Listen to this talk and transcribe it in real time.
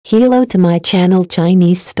Hello to my channel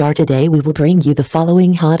Chinese Star. Today we will bring you the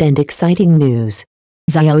following hot and exciting news.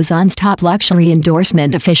 Xiao Zhan's top luxury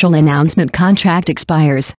endorsement official announcement contract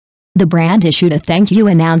expires. The brand issued a thank you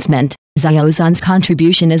announcement. Xiao Zhan's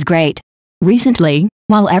contribution is great. Recently,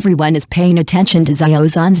 while everyone is paying attention to Xiao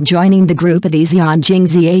Zhan's joining the group of the Xian Jing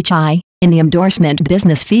Zhi, in the endorsement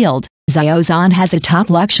business field, Xiao Zhan has a top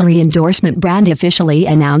luxury endorsement brand officially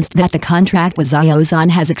announced that the contract with Xiao Zhan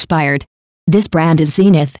has expired. This brand is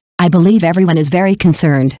Zenith. I believe everyone is very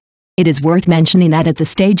concerned. It is worth mentioning that at the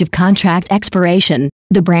stage of contract expiration,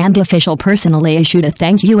 the brand official personally issued a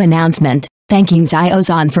thank you announcement, thanking Xiao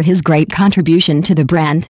Zhan for his great contribution to the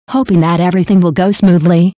brand, hoping that everything will go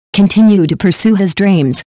smoothly, continue to pursue his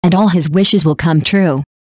dreams, and all his wishes will come true.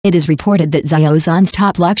 It is reported that Xiao Zhan's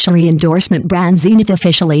top luxury endorsement brand Zenith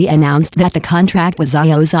officially announced that the contract with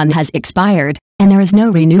Xiao Zhan has expired, and there is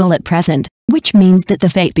no renewal at present, which means that the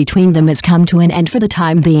fate between them has come to an end for the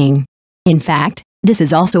time being. In fact, this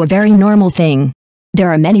is also a very normal thing.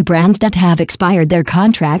 There are many brands that have expired their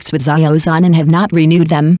contracts with Xiao Zhan and have not renewed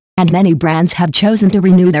them, and many brands have chosen to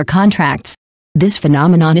renew their contracts. This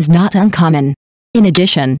phenomenon is not uncommon. In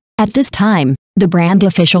addition, at this time, the brand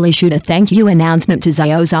official issued a thank you announcement to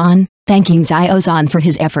Xiao Zhan, thanking Xiao Zhan for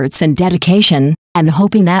his efforts and dedication, and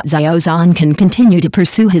hoping that Xiao Zhan can continue to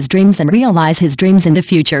pursue his dreams and realize his dreams in the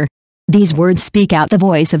future. These words speak out the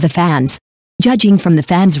voice of the fans. Judging from the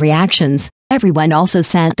fans' reactions, everyone also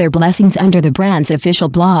sent their blessings under the brand's official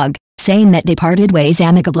blog, saying that they parted ways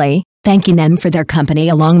amicably, thanking them for their company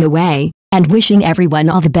along the way, and wishing everyone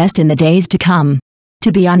all the best in the days to come.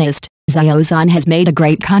 To be honest, Xiao Zhan has made a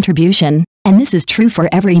great contribution, and this is true for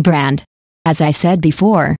every brand. As I said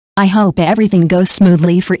before, I hope everything goes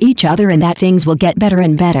smoothly for each other and that things will get better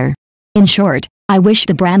and better. In short, I wish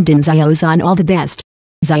the brand and Xiao Zhan all the best.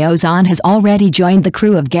 Xiao Zhan has already joined the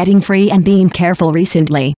crew of Getting Free and Being Careful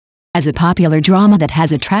recently. As a popular drama that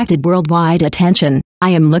has attracted worldwide attention,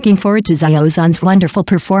 I am looking forward to Xiao Zhan's wonderful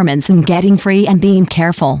performance in Getting Free and Being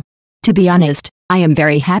Careful. To be honest, I am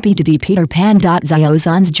very happy to be Peter Pan. Xiao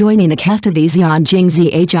Zhan's joining the cast of the Xian Jing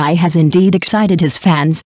Zhi has indeed excited his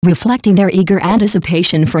fans, reflecting their eager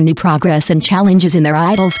anticipation for new progress and challenges in their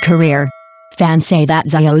idol's career. Fans say that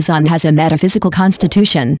Xiao Zhan has a metaphysical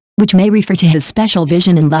constitution, which may refer to his special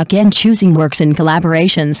vision and luck in choosing works and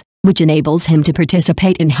collaborations, which enables him to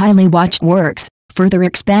participate in highly watched works, further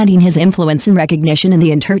expanding his influence and recognition in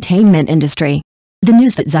the entertainment industry. The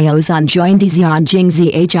news that Xiao Zhan joined the Xian Jing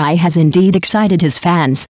Zhi has indeed excited his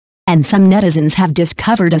fans. And some netizens have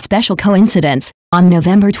discovered a special coincidence. On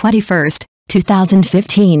November 21,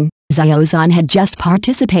 2015, Xiao Zhan had just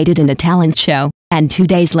participated in a talent show, and 2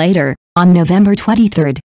 days later, on November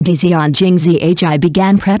 23, the Xian Jing Zhi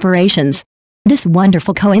began preparations. This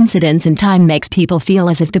wonderful coincidence in time makes people feel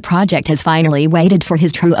as if the project has finally waited for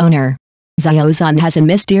his true owner. Xiao Zhan has a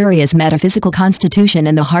mysterious metaphysical constitution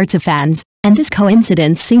in the hearts of fans, and this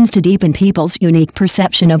coincidence seems to deepen people's unique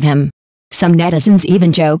perception of him. Some netizens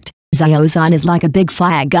even joked, Xiao Zhan is like a big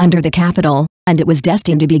flag under the capital, and it was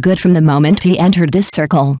destined to be good from the moment he entered this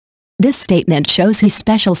circle. This statement shows his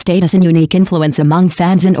special status and unique influence among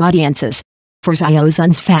fans and audiences. For Xiao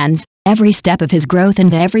Zhan's fans, every step of his growth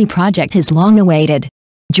and every project is long awaited.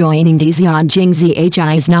 Joining the Xian Jing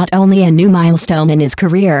Zhi is not only a new milestone in his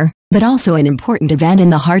career, but also an important event in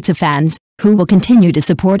the hearts of fans, who will continue to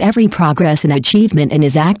support every progress and achievement in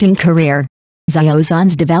his acting career. Xiao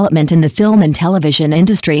Zhan's development in the film and television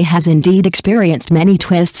industry has indeed experienced many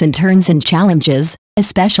twists and turns and challenges,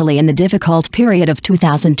 especially in the difficult period of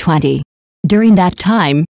 2020. During that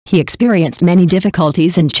time, he experienced many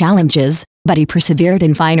difficulties and challenges, but he persevered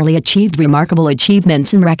and finally achieved remarkable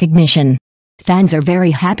achievements and recognition. Fans are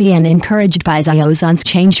very happy and encouraged by Xiao Zhan's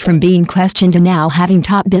change from being questioned to now having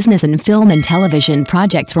top business and film and television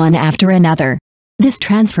projects one after another. This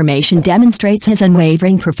transformation demonstrates his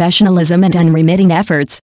unwavering professionalism and unremitting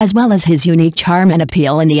efforts, as well as his unique charm and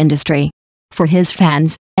appeal in the industry. For his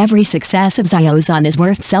fans, every success of Xiao Zhan is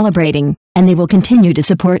worth celebrating, and they will continue to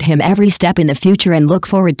support him every step in the future and look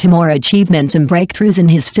forward to more achievements and breakthroughs in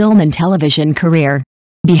his film and television career.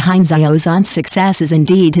 Behind Xiao Zhan's success is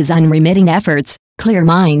indeed his unremitting efforts, clear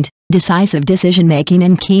mind, decisive decision-making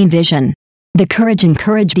and keen vision. The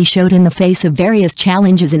courage he showed in the face of various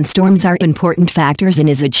challenges and storms are important factors in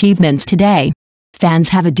his achievements today. Fans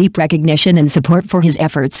have a deep recognition and support for his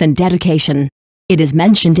efforts and dedication. It is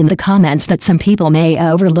mentioned in the comments that some people may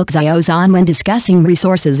overlook Xiao Zhan when discussing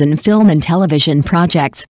resources in film and television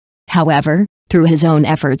projects. However, through his own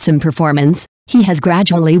efforts and performance, he has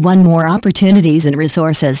gradually won more opportunities and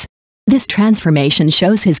resources. This transformation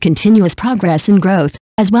shows his continuous progress and growth,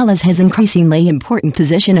 as well as his increasingly important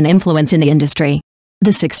position and influence in the industry.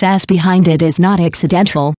 The success behind it is not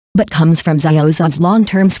accidental, but comes from Xiao Zhan's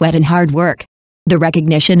long-term sweat and hard work. The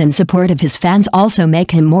recognition and support of his fans also make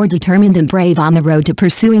him more determined and brave on the road to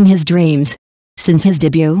pursuing his dreams. Since his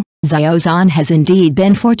debut, Xiao Zhan has indeed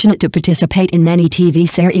been fortunate to participate in many TV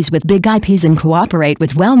series with big IPs and cooperate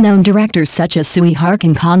with well-known directors such as Sui Hark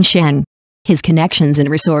and Kong Sheng. His connections and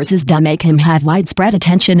resources do make him have widespread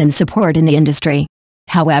attention and support in the industry.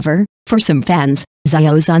 However, for some fans,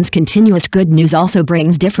 Xiao Zhan's continuous good news also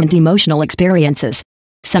brings different emotional experiences.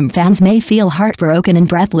 Some fans may feel heartbroken and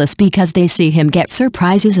breathless because they see him get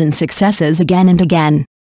surprises and successes again and again.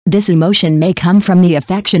 This emotion may come from the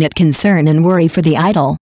affectionate concern and worry for the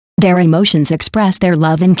idol. Their emotions express their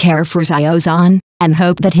love and care for Xiao Zhan, and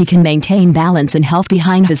hope that he can maintain balance and health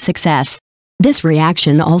behind his success. This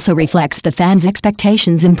reaction also reflects the fans'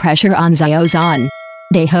 expectations and pressure on Xiao Zhan.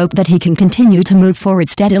 They hope that he can continue to move forward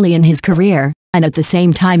steadily in his career, and at the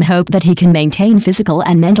same time hope that he can maintain physical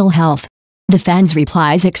and mental health. The fans'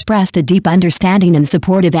 replies expressed a deep understanding and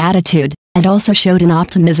supportive attitude, and also showed an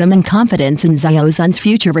optimism and confidence in Xiao Zhan's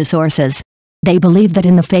future resources. They believe that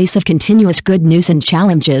in the face of continuous good news and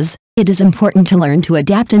challenges, it is important to learn to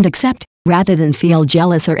adapt and accept, rather than feel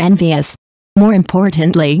jealous or envious. More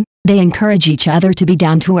importantly, they encourage each other to be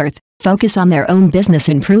down to earth, focus on their own business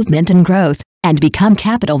improvement and growth, and become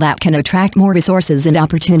capital that can attract more resources and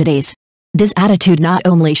opportunities. This attitude not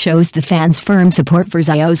only shows the fans' firm support for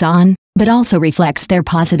Xiao Zhan, but also reflects their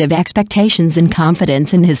positive expectations and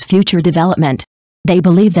confidence in his future development. They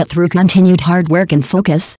believe that through continued hard work and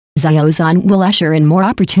focus, Xiao Zhan will usher in more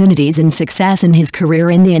opportunities and success in his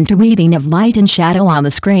career. In the interweaving of light and shadow on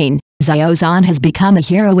the screen, Xiao Zhan has become a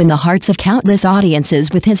hero in the hearts of countless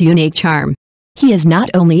audiences with his unique charm. He is not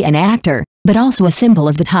only an actor, but also a symbol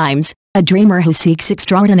of the times, a dreamer who seeks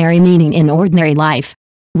extraordinary meaning in ordinary life.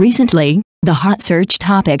 Recently, the hot search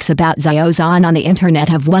topics about Xiao Zhan on the internet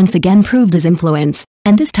have once again proved his influence,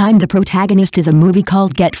 and this time the protagonist is a movie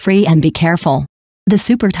called Get Free and Be Careful. The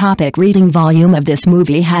super topic reading volume of this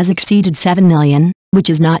movie has exceeded 7 million, which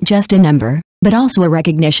is not just a number, but also a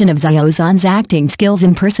recognition of Xiao Zhan's acting skills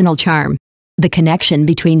and personal charm. The connection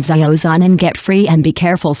between Xiao Zhan and Get Free and Be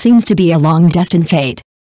Careful seems to be a long-destined fate.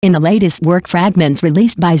 In the latest work fragments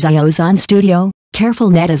released by Xiao Zhan's studio, careful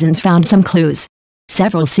netizens found some clues.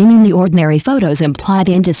 Several seemingly ordinary photos imply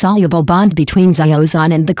the indissoluble bond between Xiao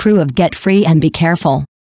Zhan and the crew of Get Free and Be Careful.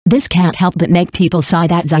 This can't help but make people sigh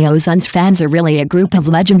that Xiao Zhan's fans are really a group of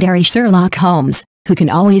legendary Sherlock Holmes, who can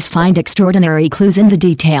always find extraordinary clues in the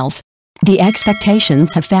details. The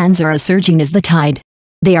expectations of fans are as surging as the tide.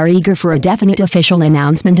 They are eager for a definite official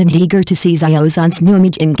announcement and eager to see Xiao Zhan's new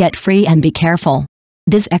image in Get Free and Be Careful.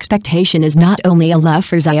 This expectation is not only a love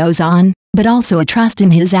for Xiao Zhan, but also a trust in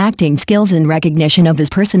his acting skills and recognition of his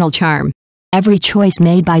personal charm. Every choice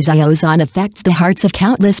made by Xiao Zhan affects the hearts of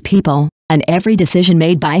countless people, and every decision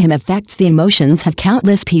made by him affects the emotions of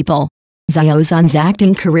countless people. Xiao Zhan's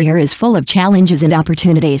acting career is full of challenges and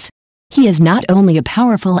opportunities. He is not only a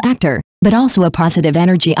powerful actor, but also a positive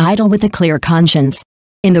energy idol with a clear conscience.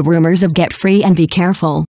 In the rumors of Get Free and Be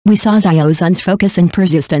Careful, we saw Xiao Zhan's focus and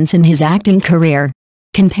persistence in his acting career.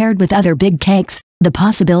 Compared with other big cakes, the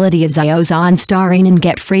possibility of Xiao Zhan starring in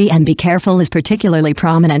Get Free and Be Careful is particularly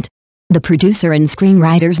prominent. The producer and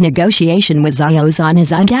screenwriter's negotiation with Xiao Zhan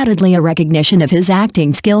is undoubtedly a recognition of his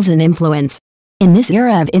acting skills and influence. In this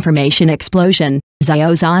era of information explosion,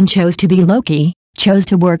 Xiao Zhan chose to be low-key, chose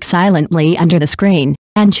to work silently under the screen,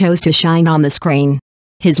 and chose to shine on the screen.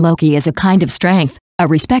 His low-key is a kind of strength, a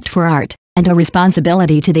respect for art, and a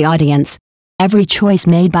responsibility to the audience. Every choice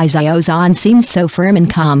made by Xiao Zhan seems so firm and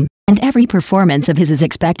calm, and every performance of his is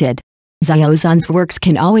expected. Xiao Zhan's works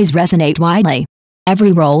can always resonate widely.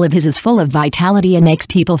 Every role of his is full of vitality and makes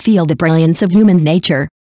people feel the brilliance of human nature.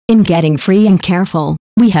 In Getting Free and Careful,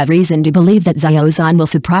 we have reason to believe that Xiao Zhan will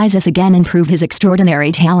surprise us again and prove his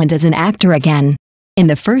extraordinary talent as an actor again. In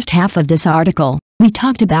the first half of this article, we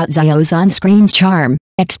talked about Xiao Zhan's screen charm,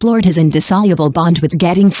 explored his indissoluble bond with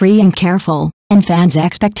Getting Free and Careful, and fans'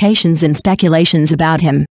 expectations and speculations about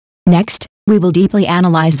him. Next, we will deeply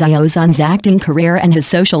analyze Xiao Zhan's acting career and his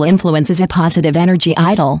social influence as a positive energy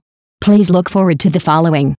idol. Please look forward to the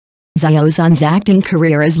following. Xiao Zhan's acting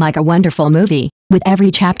career is like a wonderful movie, with every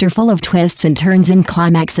chapter full of twists and turns and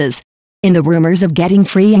climaxes. In the rumors of Getting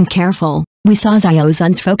Free and Careful, we saw Xiao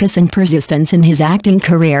Zhan's focus and persistence in his acting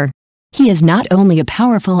career. He is not only a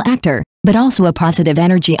powerful actor, but also a positive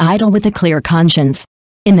energy idol with a clear conscience.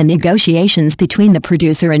 In the negotiations between the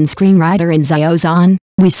producer and screenwriter and Xiao Zhan,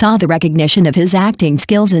 we saw the recognition of his acting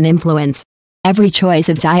skills and influence. Every choice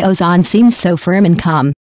of Xiao Zhan seems so firm and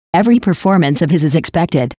calm. Every performance of his is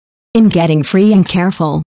expected. In Getting Free and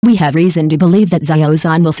Careful, We have reason to believe that Xiao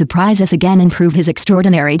Zhan will surprise us again and prove his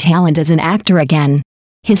extraordinary talent as an actor again.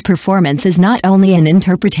 His performance is not only an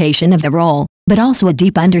interpretation of the role, but also a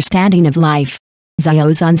deep understanding of life. Xiao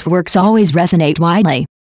Zhan's works always resonate widely.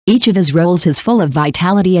 Each of his roles is full of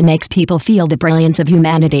vitality and makes people feel the brilliance of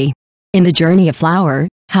humanity. In The Journey of Flower,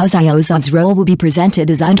 how Xiao Zhan's role will be presented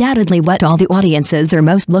is undoubtedly what all the audiences are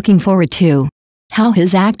most looking forward to. How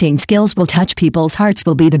his acting skills will touch people's hearts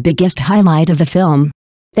will be the biggest highlight of the film.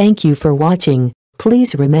 Thank you for watching.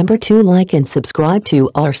 Please remember to like and subscribe to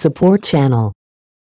our support channel.